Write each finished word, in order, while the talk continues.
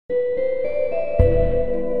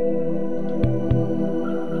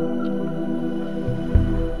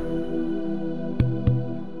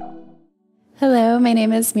Hello, my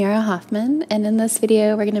name is Meera Hoffman, and in this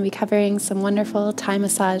video we're going to be covering some wonderful Thai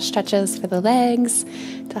massage stretches for the legs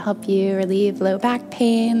to help you relieve low back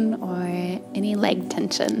pain or any leg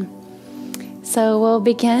tension. So we'll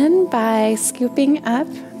begin by scooping up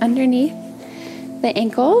underneath the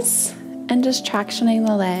ankles and just tractioning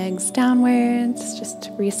the legs downwards,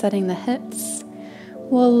 just resetting the hips.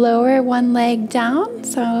 We'll lower one leg down,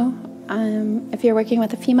 so if you're working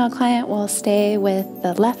with a female client, we'll stay with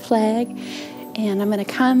the left leg. And I'm going to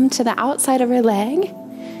come to the outside of her leg,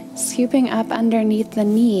 scooping up underneath the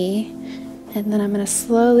knee, and then I'm going to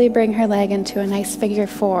slowly bring her leg into a nice figure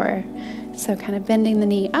four. So kind of bending the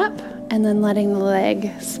knee up and then letting the leg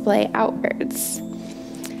splay outwards.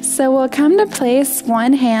 So we'll come to place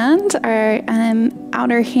one hand, our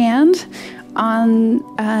outer hand, on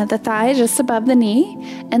the thigh just above the knee,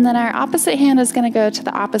 and then our opposite hand is going to go to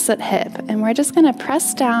the opposite hip. And we're just going to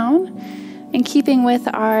press down in keeping with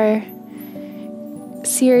our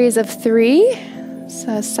series of 3.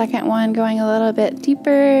 So second one going a little bit deeper,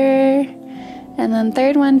 and then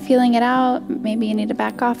third one feeling it out. Maybe you need to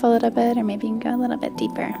back off a little bit, or maybe you can go a little bit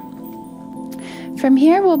deeper. From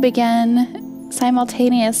here we'll begin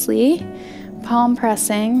simultaneously palm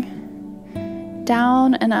pressing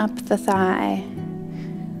down and up the thigh.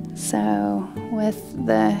 So with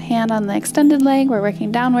the hand on the extended leg, we're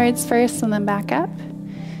working downwards first and then back up.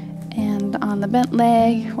 And on the bent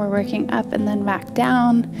leg, we're working up and then back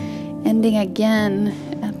down, ending again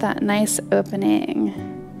at that nice opening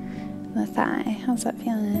in the thigh. How's that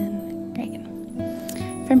feeling? Great.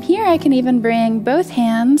 From here, I can even bring both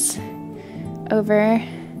hands over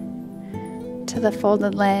to the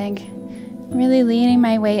folded leg, really leaning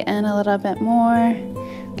my weight in a little bit more.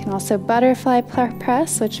 You can also butterfly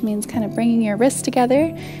press, which means kind of bringing your wrists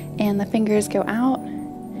together and the fingers go out.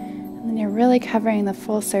 And you're really covering the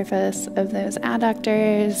full surface of those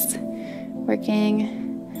adductors, working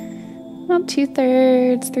about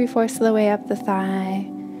 2/3, 3/4 of the way up the thigh,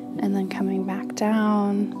 and then coming back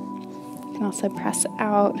down. You can also press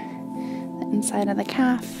out the inside of the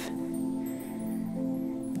calf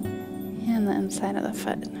and the inside of the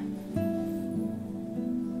foot.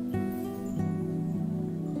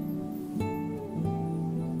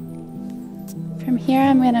 From here,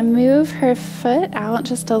 I'm going to move her foot out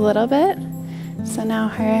just a little bit. So now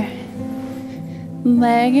her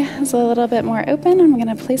leg is a little bit more open. I'm going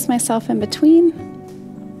to place myself in between.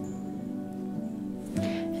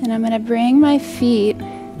 And I'm going to bring my feet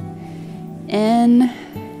in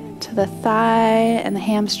to the thigh and the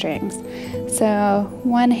hamstrings. So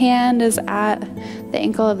one hand is at the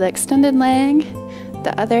ankle of the extended leg.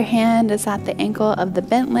 The other hand is at the ankle of the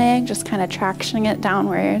bent leg, just kind of tractioning it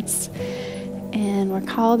downwards. And we'll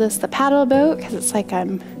call this the paddle boat because it's like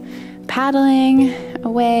I'm paddling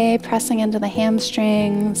away, pressing into the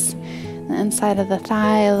hamstrings, the inside of the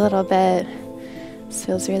thigh a little bit. This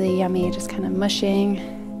feels really yummy, just kind of mushing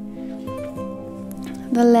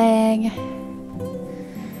the leg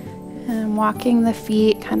and walking the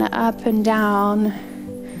feet kind of up and down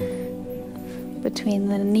between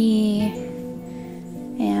the knee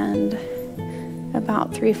and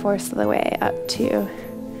about 3/4 of the way up to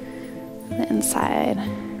the inside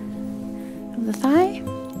of the thigh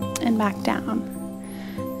and back down.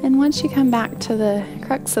 And once you come back to the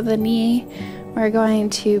crux of the knee, we're going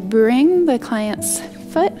to bring the client's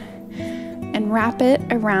foot and wrap it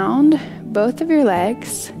around both of your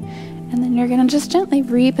legs, and then you're going to just gently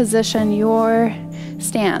reposition your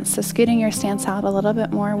stance, so scooting your stance out a little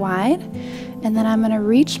bit more wide. And then I'm going to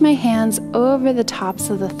reach my hands over the tops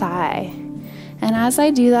of the thigh, and as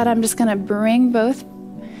I do that, I'm just going to bring both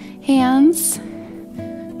hands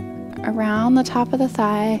around the top of the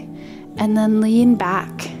thigh and then lean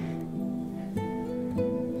back.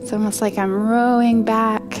 It's almost like I'm rowing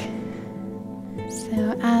back.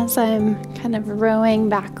 So as I'm kind of rowing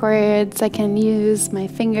backwards, I can use my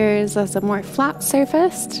fingers as a more flat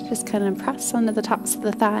surface to just kind of press onto the tops of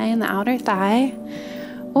the thigh and the outer thigh.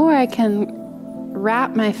 Or I can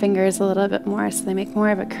wrap my fingers a little bit more so they make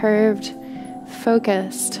more of a curved,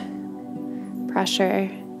 focused pressure.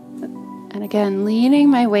 And again, leaning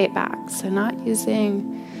my weight back, so not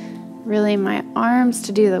using really my arms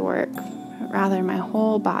to do the work, but rather my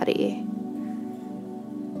whole body.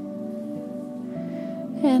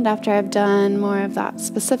 And after I've done more of that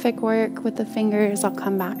specific work with the fingers, I'll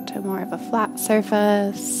come back to more of a flat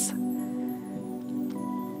surface,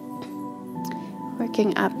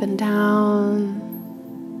 working up and down.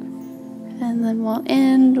 And then we'll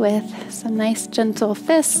end with some nice gentle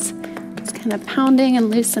fists. Just kind of pounding and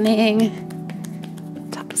loosening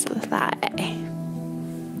tops of the thigh.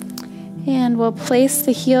 And we'll place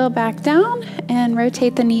the heel back down and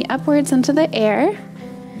rotate the knee upwards into the air.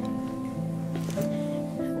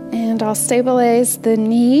 And I'll stabilize the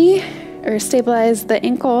knee, or stabilize the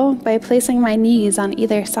ankle, by placing my knees on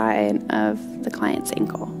either side of the client's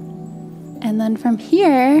ankle. And then from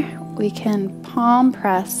here, we can palm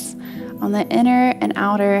press on the inner and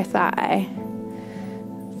outer thigh.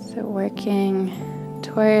 So working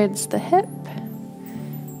towards the hip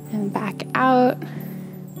and back out.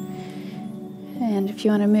 And if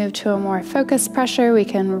you want to move to a more focused pressure, we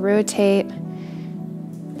can rotate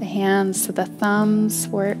the hands so the thumbs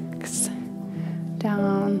works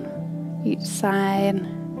down each side,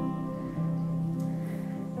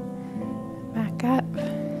 back up.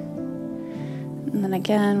 And then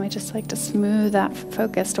again, we just like to smooth that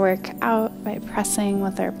focused work out by pressing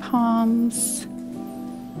with our palms.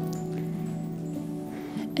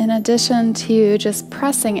 In addition to just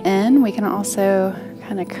pressing in, we can also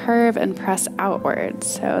kind of curve and press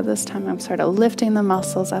outwards. So this time I'm sort of lifting the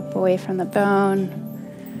muscles up away from the bone,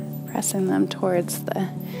 pressing them towards the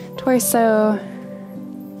torso.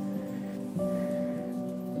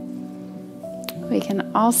 We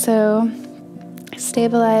can also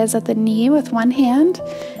stabilize at the knee with one hand,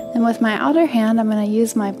 and with my other hand I'm going to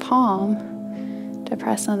use my palm to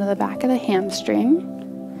press onto the back of the hamstring.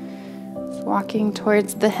 So walking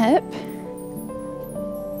towards the hip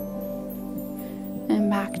and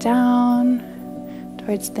back down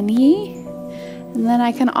towards the knee. And then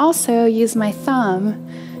I can also use my thumb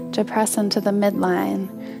to press into the midline.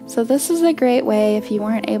 So this is a great way if you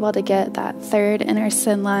weren't able to get that third inner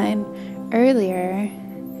sin line earlier.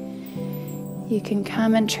 You can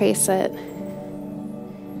come and trace it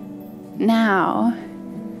now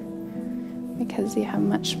because you have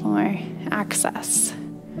much more access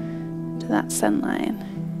to that sin line.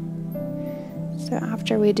 So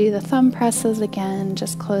after we do the thumb presses, again,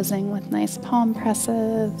 just closing with nice palm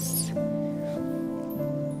presses.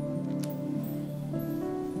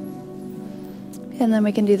 And then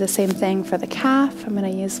we can do the same thing for the calf. I'm going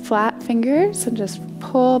to use flat fingers and just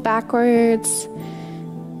pull backwards,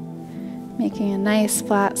 making a nice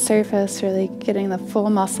flat surface, really getting the full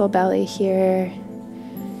muscle belly here.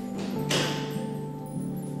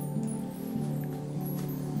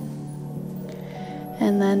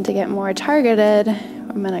 And then to get more targeted,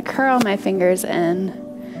 I'm going to curl my fingers in,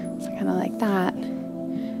 so kind of like that.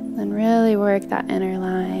 And then really work that inner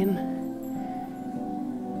line.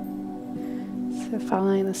 So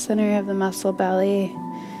following the center of the muscle belly,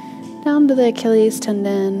 down to the Achilles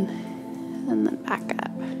tendon, and then back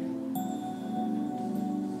up.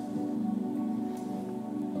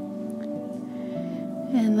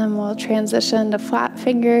 And then we'll transition to flat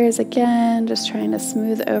fingers again, just trying to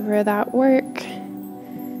smooth over that work.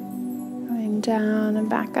 Going down and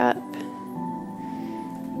back up.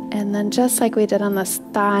 And then just like we did on this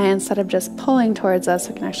thigh, instead of just pulling towards us,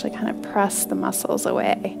 we can actually kind of press the muscles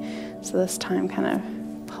away. So this time kind of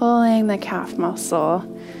pulling the calf muscle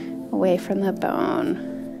away from the bone.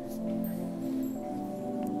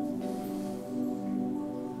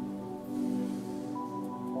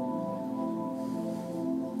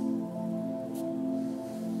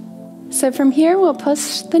 So from here, we'll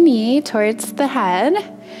push the knee towards the head,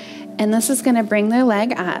 and this is going to bring the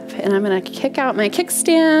leg up. And I'm going to kick out my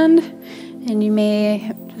kickstand, and you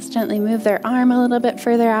may just gently move their arm a little bit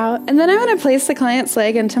further out. And then I'm going to place the client's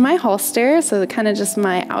leg into my holster, so kind of just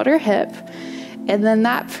my outer hip. And then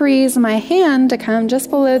that frees my hand to come just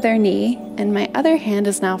below their knee, and my other hand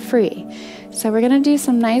is now free. So we're going to do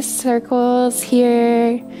some nice circles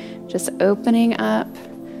here, just opening up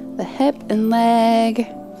the hip and leg.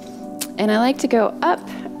 And I like to go up,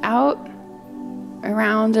 out,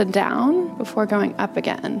 around, and down before going up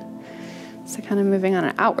again. So kind of moving on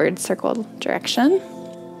an outward circle direction.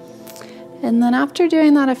 And then after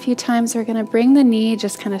doing that a few times, we're going to bring the knee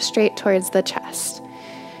just kind of straight towards the chest.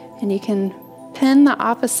 And you can pin the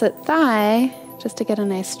opposite thigh just to get a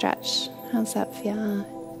nice stretch. How's that feel?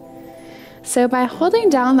 So by holding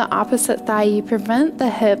down the opposite thigh, you prevent the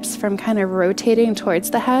hips from kind of rotating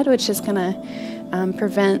towards the head, which is going to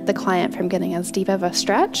prevent the client from getting as deep of a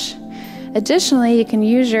stretch. Additionally, you can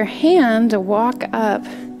use your hand to walk up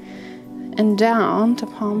and down, to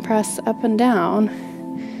palm press up and down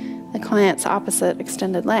the client's opposite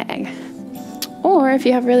extended leg. Or if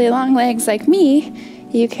you have really long legs like me,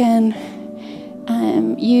 you can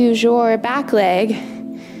use your back leg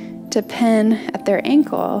to pin at their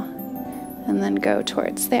ankle and then go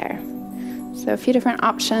towards there. So a few different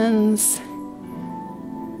options.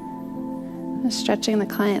 Stretching the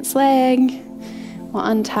client's leg. We'll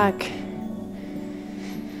untuck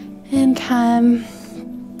And come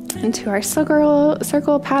into our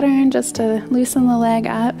circle pattern just to loosen the leg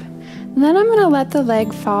up. And then I'm going to let the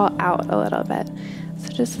leg fall out a little bit. So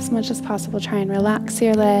just as much as possible, try and relax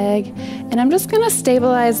your leg. And I'm just going to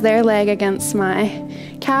stabilize their leg against my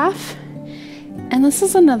calf. And this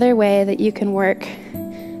is another way that you can work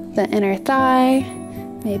the inner thigh.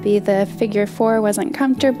 Maybe the figure 4 wasn't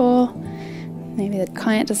comfortable. Maybe the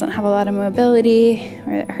client doesn't have a lot of mobility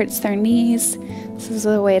or it hurts their knees. This is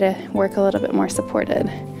a way to work a little bit more supported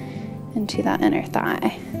into that inner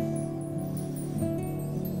thigh.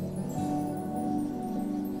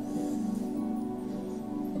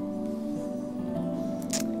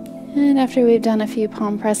 And after we've done a few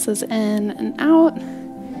palm presses in and out,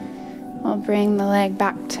 we'll bring the leg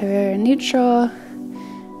back to neutral,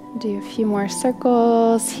 do a few more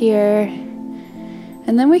circles here,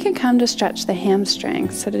 and then we can come to stretch the hamstring.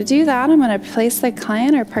 So to do that, I'm going to place the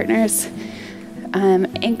client or partner's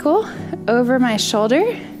ankle over my shoulder,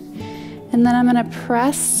 and then I'm going to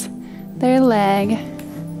press their leg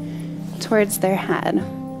towards their head.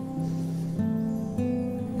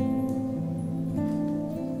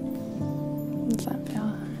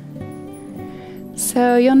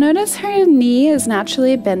 So you'll notice her knee is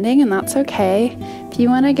naturally bending, and that's okay. If you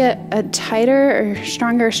want to get a tighter or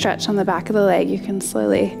stronger stretch on the back of the leg, you can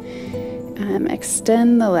slowly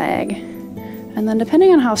extend the leg. And then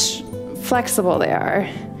depending on how flexible they are,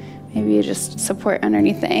 maybe you just support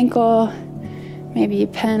underneath the ankle, maybe you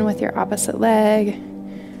pin with your opposite leg.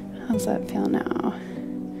 How's that feel now?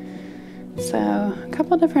 So a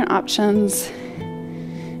couple different options.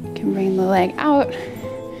 You can bring the leg out.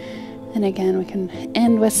 And again, we can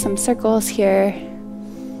end with some circles here.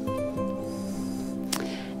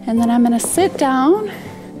 And then I'm going to sit down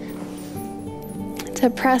to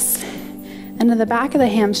press into the back of the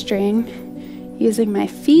hamstring using my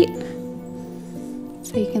feet.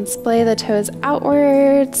 So you can splay the toes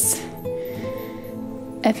outwards.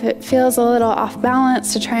 If it feels a little off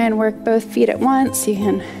balance, to try and work both feet at once, you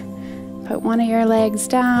can put one of your legs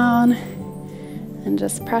down and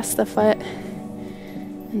just press the foot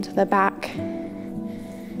into the back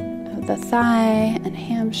of the thigh and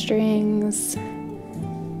hamstrings. I'm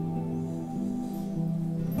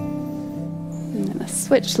going to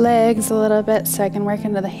switch legs a little bit so I can work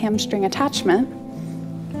into the hamstring attachment.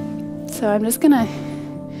 So I'm just going to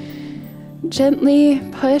gently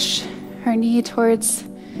push her knee towards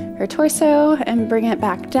her torso and bring it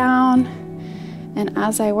back down. And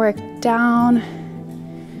as I work down,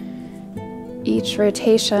 each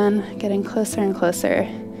rotation getting closer and closer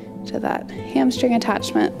to that hamstring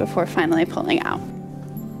attachment before finally pulling out.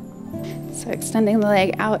 So extending the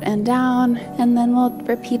leg out and down, and then we'll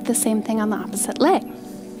repeat the same thing on the opposite leg.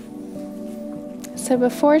 So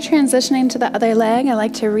before transitioning to the other leg, I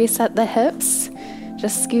like to reset the hips,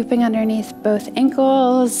 just scooping underneath both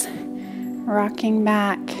ankles, rocking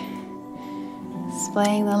back,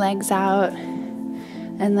 splaying the legs out,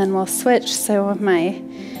 and then we'll switch. So my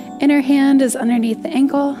inner hand is underneath the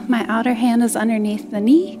ankle, my outer hand is underneath the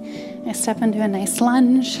knee. I step into a nice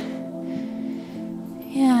lunge,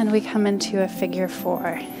 and we come into a figure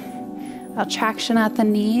 4. I'll traction at the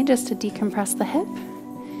knee just to decompress the hip,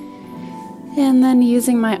 and then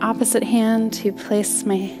using my opposite hand to pin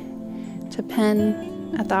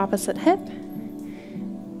at the opposite hip,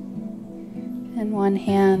 and one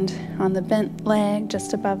hand on the bent leg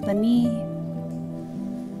just above the knee.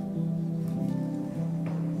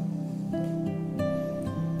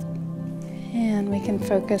 And we can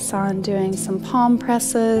focus on doing some palm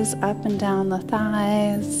presses up and down the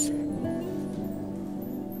thighs.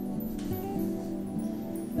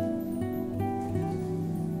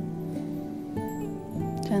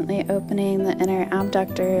 Gently opening the inner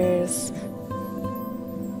abductors.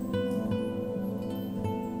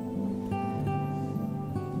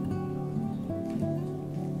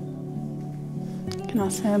 You can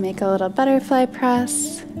also make a little butterfly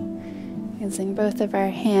press using both of our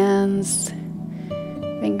hands.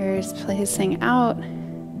 Fingers placing out.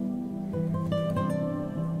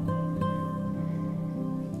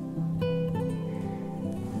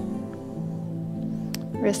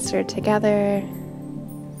 Wrists are together.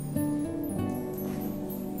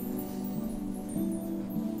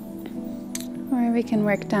 Or we can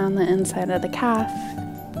work down the inside of the calf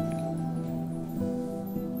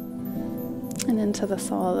and into the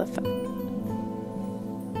sole of the foot.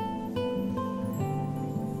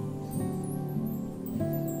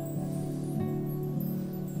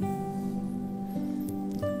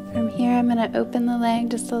 Here I'm going to open the leg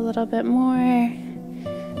just a little bit more.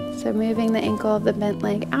 So moving the ankle of the bent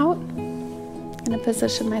leg out. I'm going to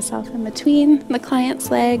position myself in between the client's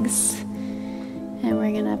legs And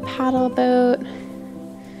we're gonna paddle boat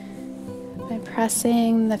by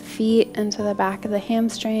pressing the feet into the back of the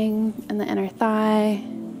hamstring and the inner thigh,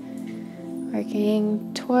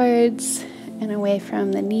 working towards and away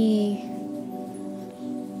from the knee.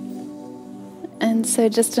 And so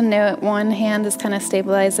just a note, one hand is kind of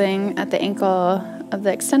stabilizing at the ankle of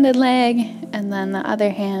the extended leg, and then the other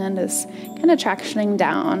hand is kind of tractioning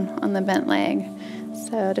down on the bent leg.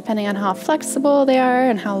 So depending on how flexible they are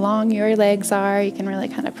and how long your legs are, you can really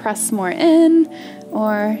kind of press more in,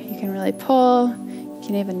 or you can really pull. You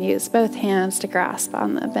can even use both hands to grasp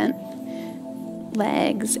on the bent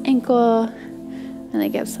legs, ankle, and it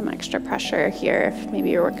gives some extra pressure here if maybe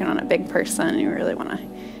you're working on a big person and you really want to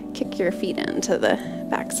kick your feet into the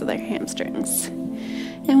backs of their hamstrings.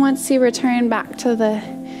 And once you return back to the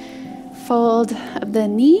fold of the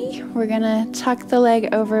knee, we're going to tuck the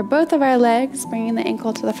leg over both of our legs, bringing the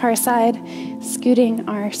ankle to the far side, scooting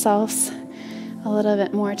ourselves a little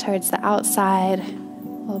bit more towards the outside.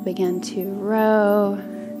 We'll begin to row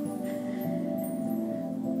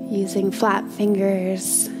using flat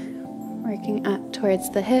fingers, working up towards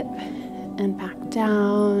the hip and back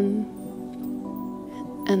down.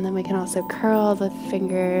 And then we can also curl the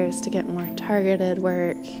fingers to get more targeted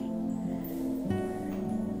work.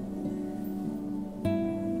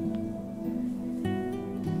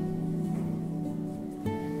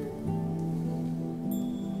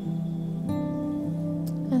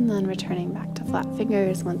 And then returning back to flat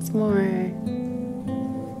fingers once more.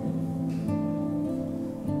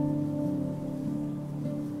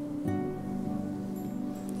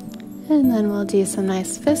 And then we'll do some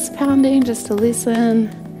nice fist pounding just to loosen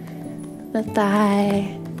the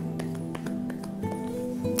thigh.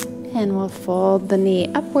 And we'll fold the knee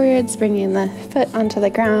upwards, bringing the foot onto the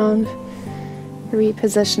ground,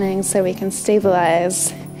 repositioning so we can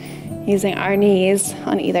stabilize using our knees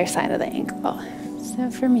on either side of the ankle.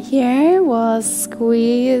 So from here, we'll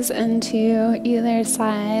squeeze into either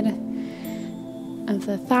side of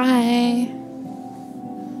the thigh.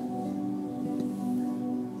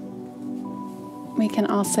 We can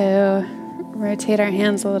also rotate our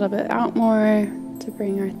hands a little bit out more to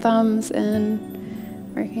bring our thumbs in,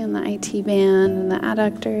 working on the IT band and the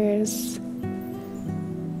adductors.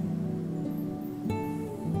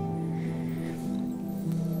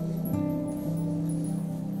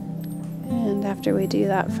 And after we do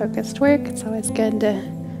that focused work, it's always good to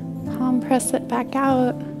palm press it back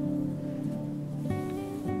out.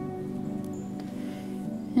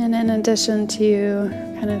 And in addition to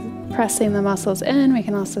kind of pressing the muscles in, we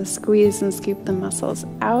can also squeeze and scoop the muscles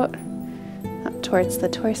out, up towards the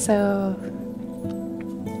torso.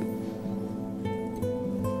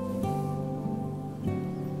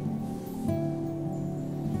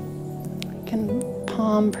 We can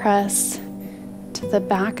palm press to the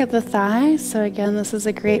back of the thigh. So again, this is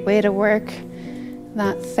a great way to work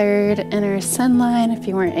that third inner sin line if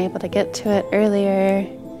you weren't able to get to it earlier.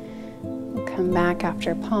 We'll come back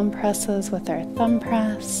after palm presses with our thumb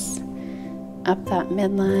press up that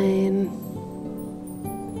midline,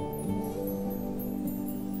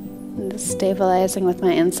 and just stabilizing with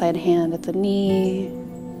my inside hand at the knee.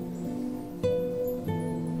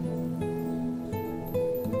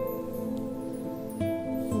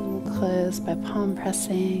 And we'll close by palm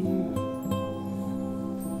pressing.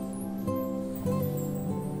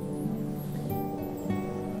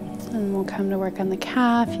 And we'll come to work on the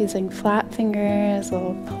calf using flat fingers.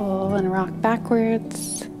 We'll pull and rock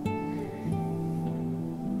backwards.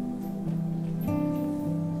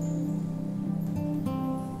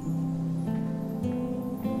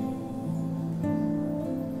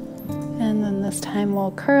 And then this time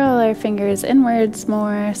we'll curl our fingers inwards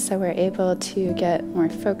more so we're able to get more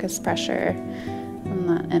focused pressure on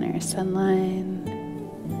that inner sun line.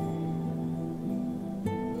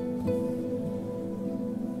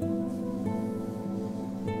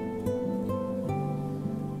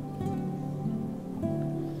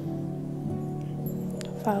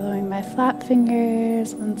 Following my flat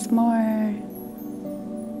fingers once more.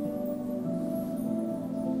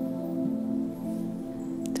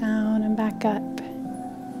 Down and back up.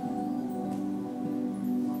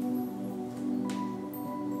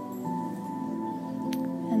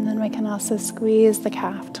 And then we can also squeeze the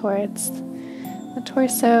calf towards the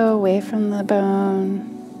torso, away from the bone.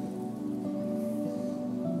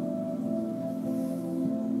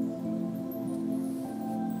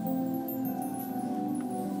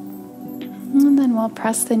 And then we'll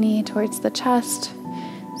press the knee towards the chest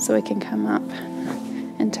so we can come up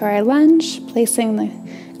into our lunge, placing the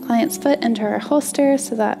client's foot into our holster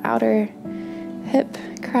so that outer hip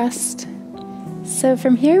crest So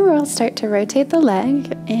from here we'll start to rotate the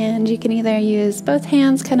leg, and you can either use both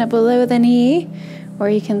hands kind of below the knee, or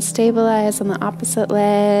you can stabilize on the opposite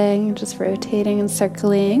leg, just rotating and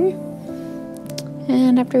circling.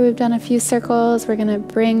 And after we've done a few circles, we're going to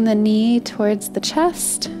bring the knee towards the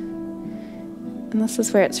chest. And this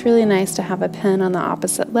is where it's really nice to have a pin on the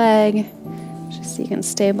opposite leg, just so you can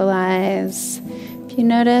stabilize. If you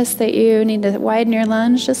notice that you need to widen your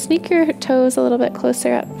lunge, just sneak your toes a little bit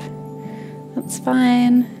closer up. That's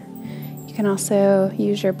fine. You can also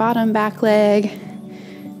use your bottom back leg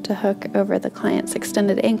to hook over the client's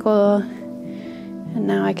extended ankle. And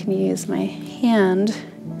now I can use my hand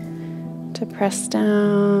to press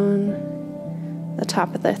down the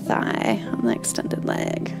top of the thigh on the extended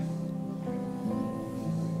leg.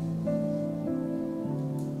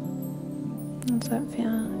 How does that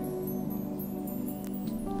feel?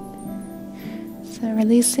 So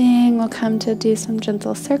releasing, we'll come to do some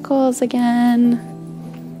gentle circles again.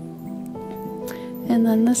 And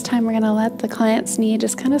then this time we're going to let the client's knee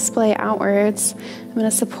just kind of splay outwards. I'm going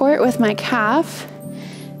to support with my calf,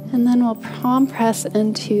 and then we'll palm press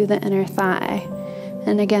into the inner thigh.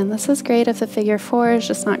 And again, this is great if the figure four is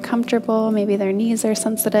just not comfortable. Maybe their knees are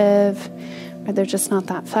sensitive, or they're just not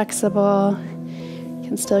that flexible. You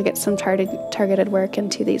can still get some targeted work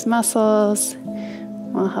into these muscles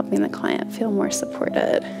while helping the client feel more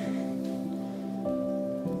supported.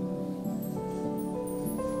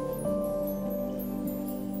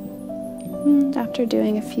 And after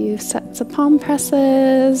doing a few sets of palm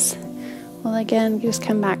presses, we'll again just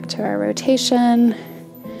come back to our rotation.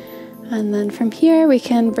 And then from here, we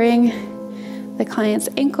can bring the client's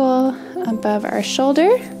ankle above our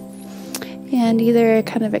shoulder and either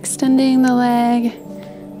kind of extending the leg,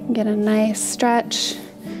 get a nice stretch.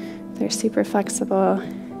 They're super flexible.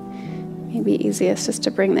 Maybe easiest just to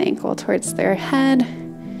bring the ankle towards their head.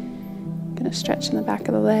 Gonna stretch in the back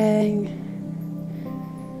of the leg.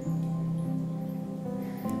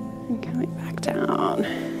 And coming back down.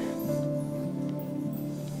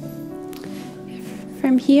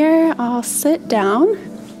 From here, I'll sit down.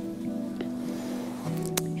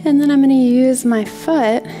 And then I'm gonna use my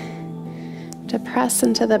foot to press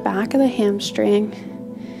into the back of the hamstring,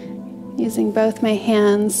 using both my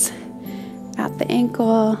hands at the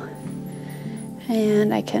ankle,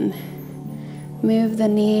 and I can move the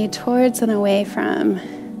knee towards and away from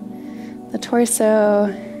the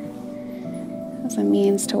torso as a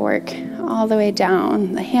means to work all the way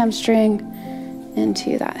down the hamstring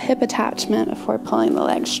into that hip attachment before pulling the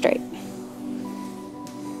leg straight.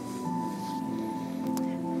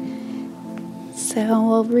 So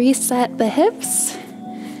we'll reset the hips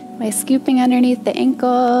by scooping underneath the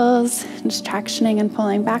ankles, just tractioning and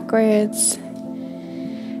pulling backwards.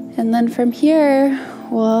 And then from here,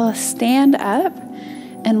 we'll stand up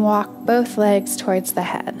and walk both legs towards the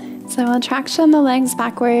head. So we'll traction the legs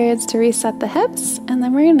backwards to reset the hips, and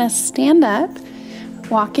then we're going to stand up,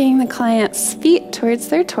 walking the client's feet towards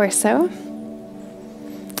their torso.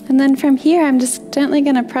 And then from here, I'm just gently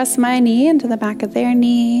going to press my knee into the back of their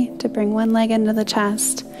knee to bring one leg into the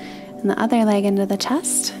chest and the other leg into the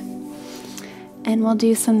chest. And we'll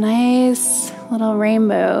do some nice little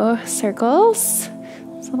rainbow circles,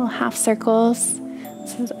 these little half circles.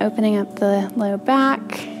 This is opening up the low back.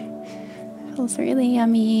 Feels really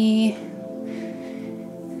yummy.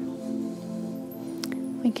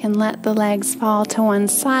 We can let the legs fall to one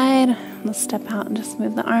side. Let's step out and just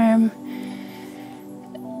move the arm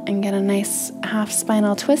and get a nice half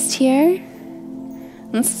spinal twist here.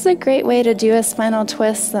 And this is a great way to do a spinal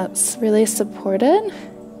twist that's really supported.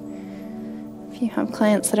 If you have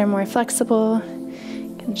clients that are more flexible,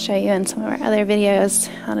 I can show you in some of our other videos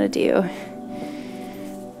how to do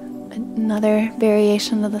another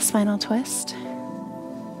variation of the spinal twist.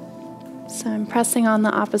 So I'm pressing on the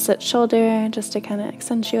opposite shoulder just to kind of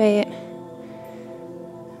accentuate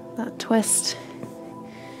that twist.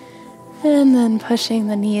 And then pushing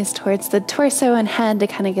the knees towards the torso and head to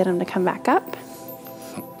kind of get them to come back up.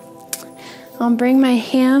 I'll bring my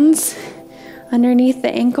hands underneath the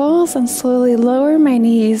ankles and slowly lower my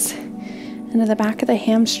knees into the back of the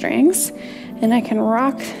hamstrings, and I can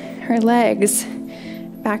rock her legs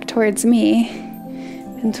back towards me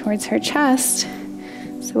and towards her chest.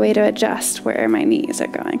 It's a way to adjust where my knees are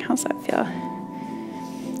going. How's that feel?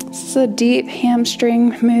 This is a deep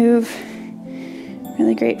hamstring move,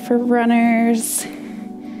 really great for runners.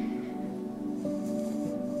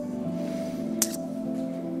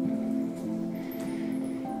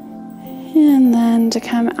 And then to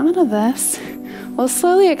come out of this, we'll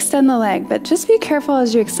slowly extend the leg, but just be careful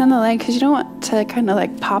as you extend the leg because you don't want to kind of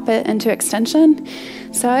like pop it into extension.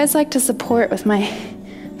 So I always like to support with my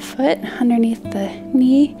foot underneath the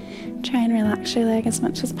knee. Try and relax your leg as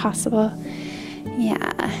much as possible.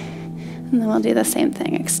 Yeah. And then we'll do the same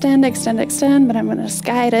thing. Extend, extend, extend, but I'm going to just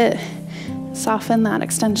guide it, soften that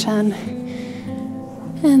extension,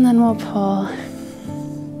 and then we'll pull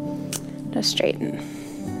to straighten.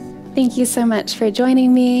 Thank you so much for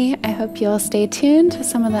joining me. I hope you'll stay tuned to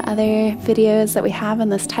some of the other videos that we have in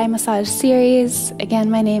this Thai massage series. Again,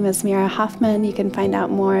 my name is Meera Hoffman. You can find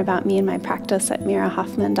out more about me and my practice at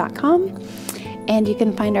meerahoffman.com. And you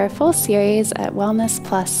can find our full series at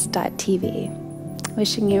wellnessplus.tv.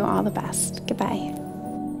 Wishing you all the best. Goodbye.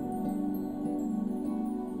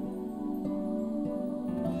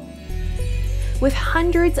 With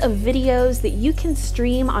hundreds of videos that you can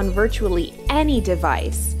stream on virtually any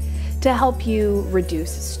device to help you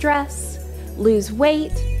reduce stress, lose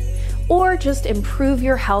weight, or just improve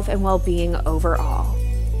your health and well-being overall.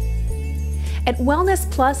 At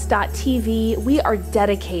wellnessplus.tv, we are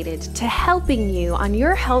dedicated to helping you on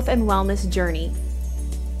your health and wellness journey.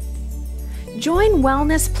 Join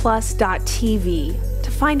wellnessplus.tv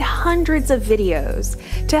to find hundreds of videos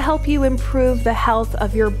to help you improve the health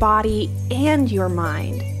of your body and your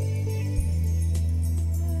mind.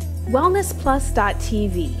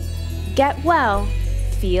 Wellnessplus.tv. Get well,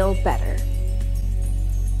 feel better.